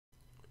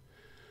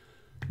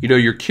You know,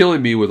 you're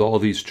killing me with all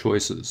these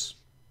choices.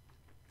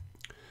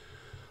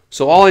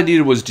 So all I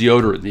needed was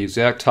deodorant. The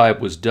exact type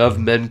was Dove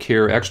Men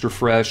Care Extra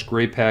Fresh,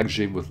 gray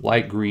packaging with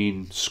light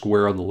green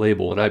square on the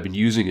label, and I've been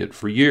using it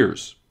for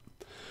years.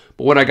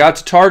 But when I got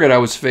to Target, I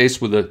was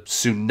faced with a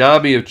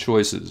tsunami of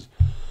choices.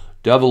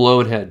 Dove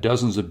alone had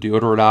dozens of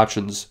deodorant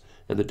options,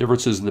 and the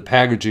differences in the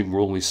packaging were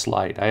only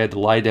slight. I had to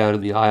lie down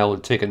in the aisle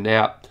and take a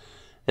nap,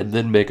 and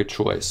then make a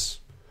choice.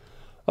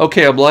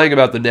 Okay, I'm lying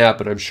about the nap,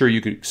 but I'm sure you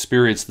could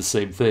experience the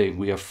same thing.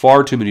 We have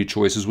far too many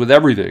choices with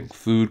everything: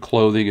 food,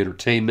 clothing,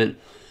 entertainment,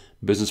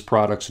 business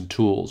products, and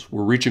tools.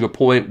 We're reaching a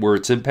point where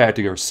it's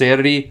impacting our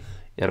sanity,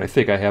 and I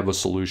think I have a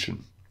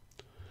solution.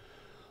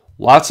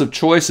 Lots of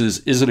choices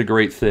isn't a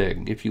great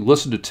thing. If you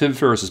listen to Tim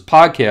Ferriss's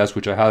podcast,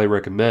 which I highly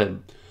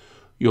recommend,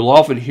 you'll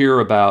often hear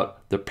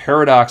about the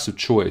paradox of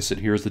choice,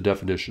 and here's the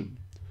definition.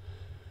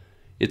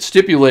 It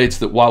stipulates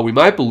that while we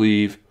might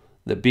believe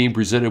that being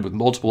presented with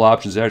multiple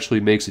options actually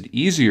makes it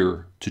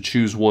easier to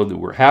choose one that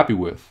we're happy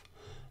with,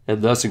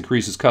 and thus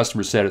increases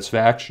customer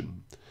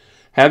satisfaction,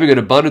 having an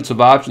abundance of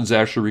options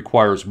actually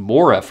requires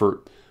more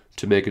effort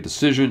to make a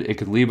decision and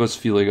can leave us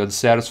feeling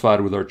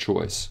unsatisfied with our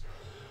choice.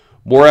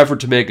 More effort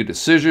to make a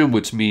decision,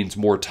 which means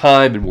more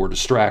time and more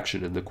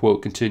distraction. And the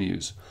quote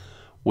continues,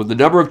 when the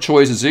number of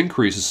choices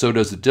increases, so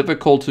does the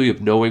difficulty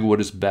of knowing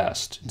what is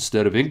best.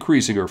 Instead of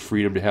increasing our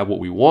freedom to have what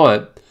we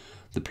want,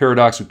 the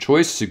paradox of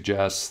choice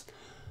suggests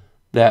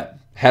that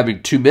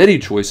having too many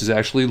choices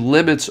actually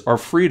limits our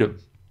freedom.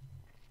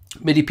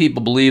 Many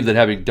people believe that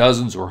having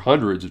dozens or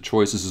hundreds of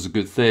choices is a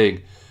good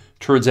thing.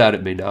 Turns out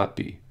it may not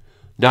be.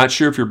 Not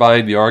sure if you're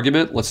buying the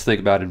argument? Let's think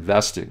about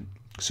investing.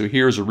 So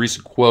here's a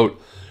recent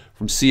quote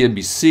from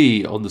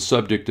CNBC on the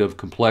subject of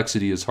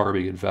complexity is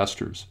harming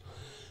investors.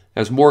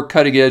 As more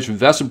cutting-edge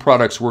investment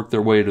products work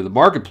their way into the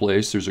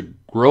marketplace, there's a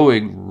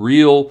growing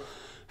real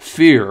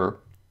fear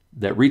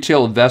that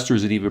retail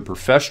investors and even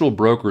professional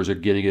brokers are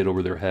getting in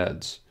over their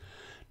heads.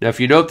 Now, if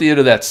you note the end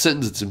of that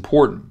sentence, it's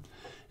important.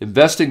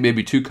 Investing may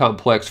be too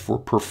complex for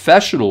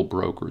professional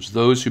brokers,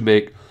 those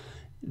who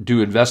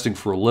do investing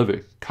for a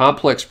living.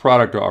 Complex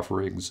product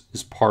offerings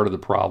is part of the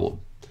problem.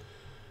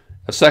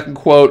 A second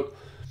quote,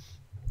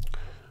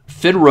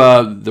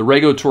 FINRA, the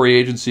regulatory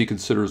agency,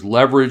 considers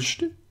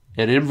leveraged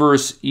and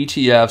inverse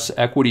ETFs,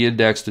 equity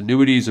indexed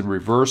annuities, and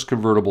reverse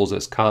convertibles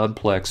as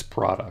complex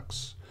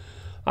products.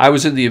 I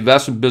was in the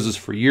investment business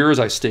for years.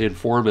 I stay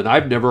informed, and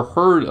I've never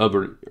heard of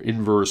an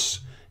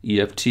inverse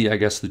EFT. I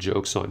guess the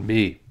joke's on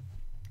me.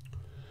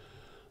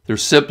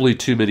 There's simply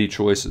too many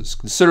choices.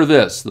 Consider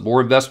this. The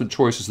more investment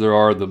choices there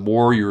are, the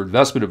more your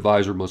investment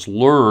advisor must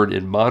learn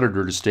and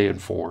monitor to stay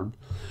informed.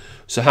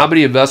 So how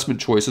many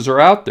investment choices are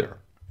out there?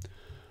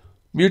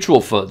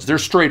 Mutual funds. They're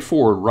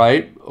straightforward,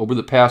 right? Over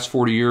the past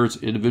 40 years,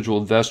 individual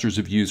investors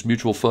have used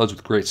mutual funds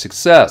with great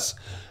success.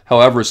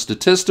 However,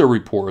 Statista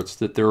reports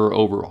that there are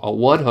over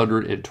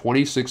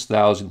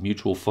 126,000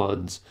 mutual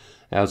funds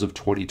as of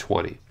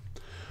 2020.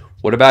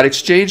 What about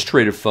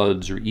exchange-traded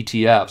funds or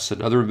ETFs,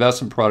 another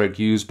investment product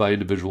used by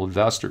individual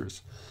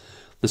investors?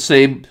 The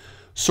same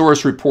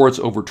source reports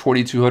over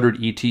 2,200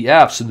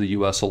 ETFs in the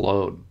U.S.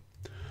 alone.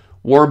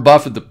 Warren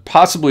Buffett,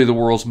 possibly the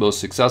world's most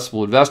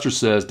successful investor,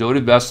 says, don't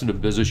invest in a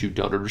business you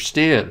don't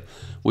understand.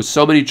 With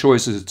so many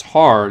choices, it's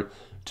hard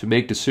to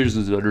make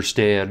decisions and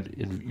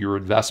understand your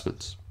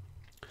investments.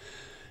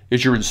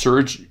 Is your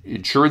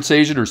insurance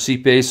agent or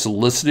CPA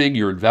soliciting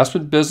your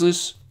investment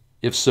business?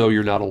 If so,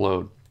 you're not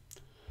alone.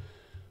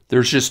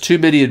 There's just too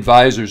many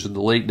advisors. In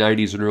the late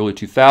 90s and early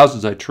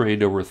 2000s, I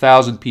trained over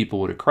 1,000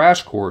 people in a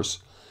crash course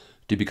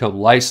to become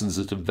licensed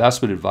as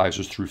investment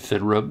advisors through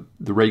FINRA,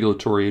 the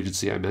regulatory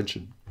agency I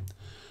mentioned.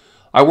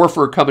 I work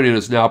for a company that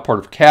is now part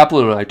of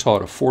Kaplan, and I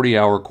taught a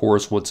 40-hour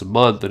course once a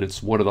month, and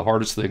it's one of the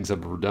hardest things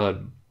I've ever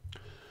done.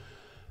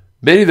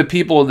 Many of the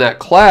people in that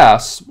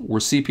class were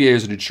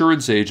CPAs and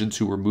insurance agents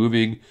who were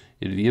moving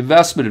into the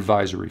investment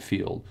advisory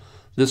field.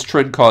 This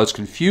trend caused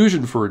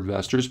confusion for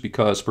investors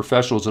because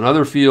professionals in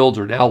other fields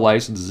are now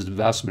licensed as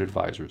investment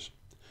advisors.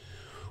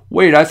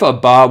 Wait, I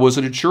thought Bob was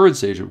an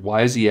insurance agent.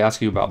 Why is he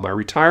asking about my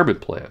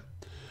retirement plan?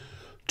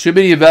 Too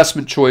many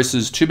investment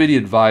choices, too many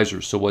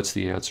advisors. So what's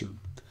the answer?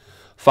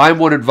 Find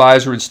one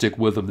advisor and stick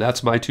with them.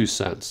 That's my 2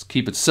 cents.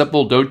 Keep it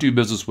simple. Don't do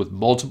business with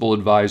multiple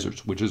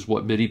advisors, which is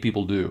what many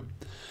people do.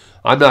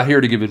 I'm not here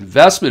to give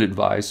investment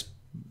advice,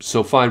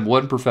 so find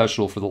one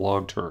professional for the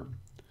long term.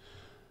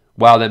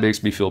 Wow, that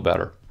makes me feel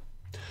better.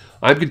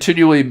 I'm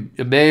continually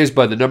amazed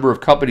by the number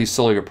of companies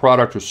selling a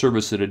product or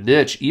service in a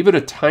niche, even a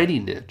tiny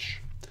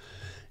niche.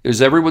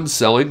 Is everyone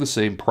selling the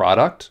same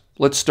product?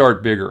 Let's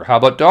start bigger. How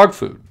about dog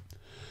food?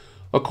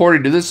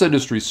 According to this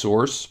industry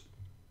source,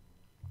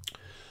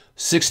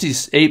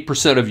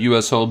 68% of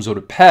U.S. homes own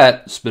a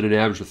pet, spend an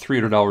average of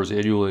 $300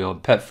 annually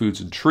on pet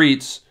foods and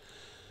treats.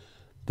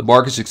 The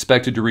market is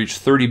expected to reach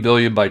 $30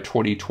 billion by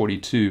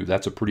 2022.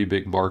 That's a pretty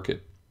big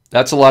market.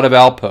 That's a lot of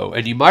Alpo.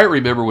 And you might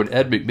remember when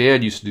Ed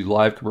McMahon used to do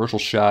live commercial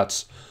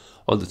shots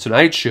on The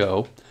Tonight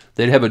Show,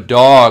 they'd have a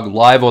dog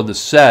live on the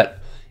set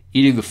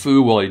eating the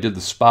food while he did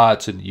the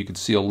spots, and you can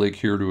see a link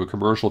here to a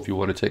commercial if you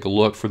want to take a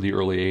look from the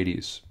early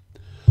 80s.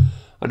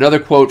 Another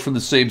quote from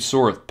the same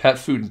source: pet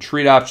food and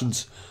treat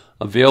options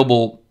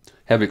available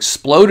have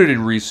exploded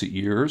in recent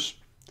years,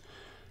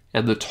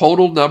 and the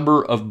total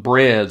number of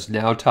brands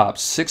now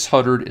tops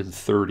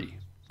 630.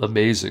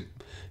 Amazing.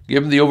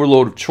 Given the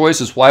overload of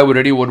choices, why would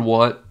anyone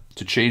want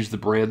to change the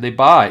brand they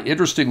buy?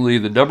 Interestingly,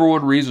 the number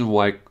one reason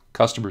why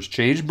customers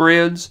change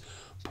brands: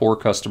 poor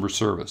customer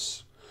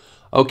service.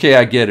 Okay,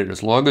 I get it.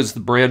 As long as the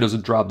brand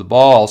doesn't drop the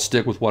ball, I'll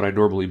stick with what I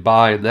normally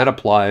buy, and that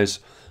applies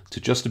to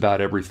just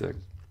about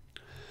everything.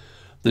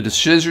 The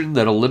decision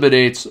that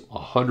eliminates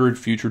 100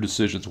 future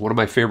decisions. One of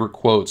my favorite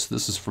quotes.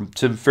 This is from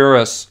Tim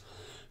Ferriss,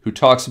 who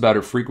talks about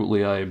it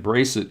frequently. I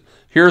embrace it.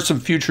 Here are some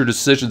future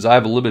decisions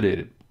I've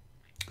eliminated.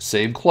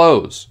 Same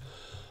clothes.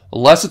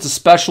 Unless it's a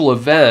special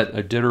event,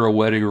 a dinner, a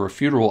wedding, or a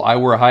funeral, I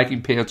wear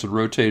hiking pants and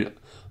rotate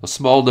a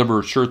small number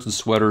of shirts and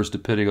sweaters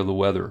depending on the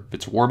weather. If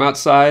it's warm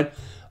outside,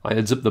 I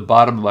unzip the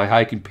bottom of my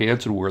hiking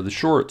pants and wear the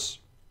shorts.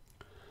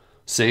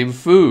 Same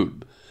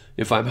food.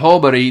 If I'm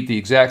home, I eat the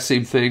exact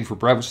same thing for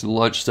breakfast and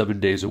lunch 7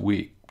 days a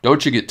week.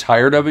 Don't you get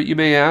tired of it, you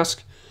may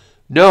ask?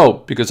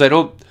 No, because I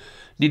don't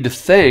need to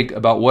think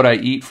about what I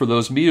eat for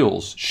those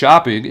meals.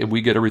 Shopping, and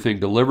we get everything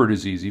delivered,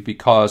 is easy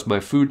because my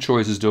food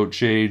choices don't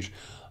change.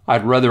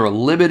 I'd rather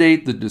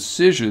eliminate the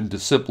decision to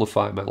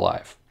simplify my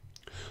life.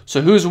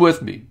 So who's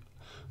with me?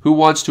 Who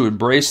wants to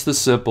embrace the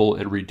simple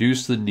and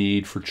reduce the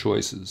need for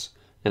choices?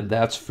 And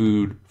that's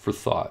food for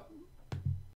thought.